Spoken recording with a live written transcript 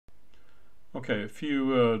Okay, a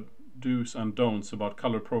few do's and don'ts about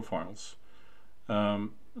color profiles.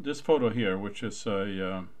 This photo here, which is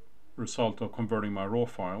a result of converting my raw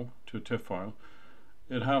file to a TIFF file,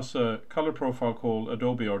 it has a color profile called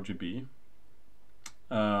Adobe RGB.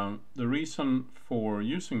 The reason for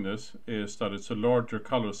using this is that it's a larger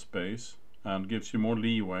color space and gives you more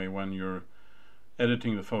leeway when you're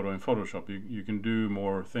editing the photo in Photoshop. You can do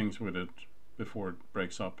more things with it before it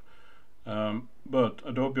breaks up. But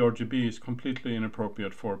Adobe RGB is completely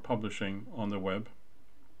inappropriate for publishing on the web,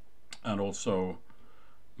 and also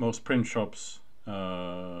most print shops,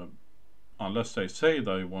 unless they say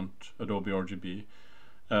they want Adobe RGB,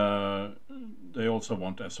 they also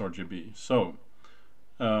want sRGB. So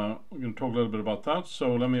we're going to talk a little bit about that.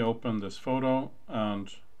 So let me open this photo,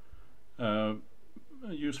 and a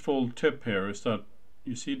useful tip here is that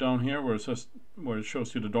you see down here where it says, where it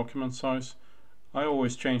shows you the document size. I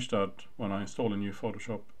always change that when I install a new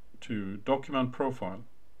Photoshop to document profile.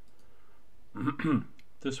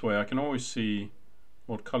 This way I can always see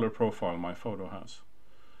what color profile my photo has.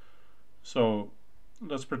 So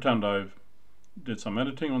let's pretend I've did some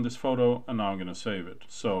editing on this photo, and now I'm going to save it.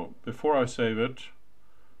 So before I save it,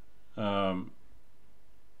 well,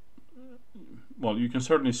 you can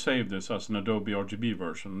certainly save this as an Adobe RGB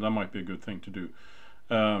version. That might be a good thing to do.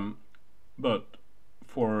 But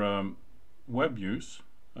for web use,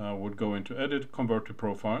 I would go into Edit, Convert to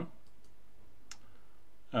Profile,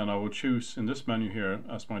 and I would choose in this menu here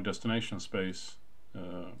as my destination space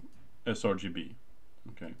sRGB.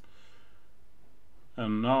 Okay.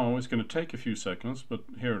 And now it's going to take a few seconds, but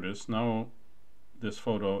here it is. Now this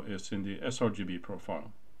photo is in the sRGB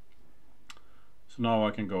profile. So now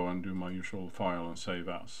I can go and do my usual file and save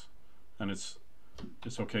as. And it's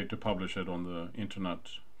okay to publish it on the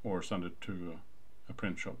internet or send it to a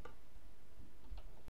print shop.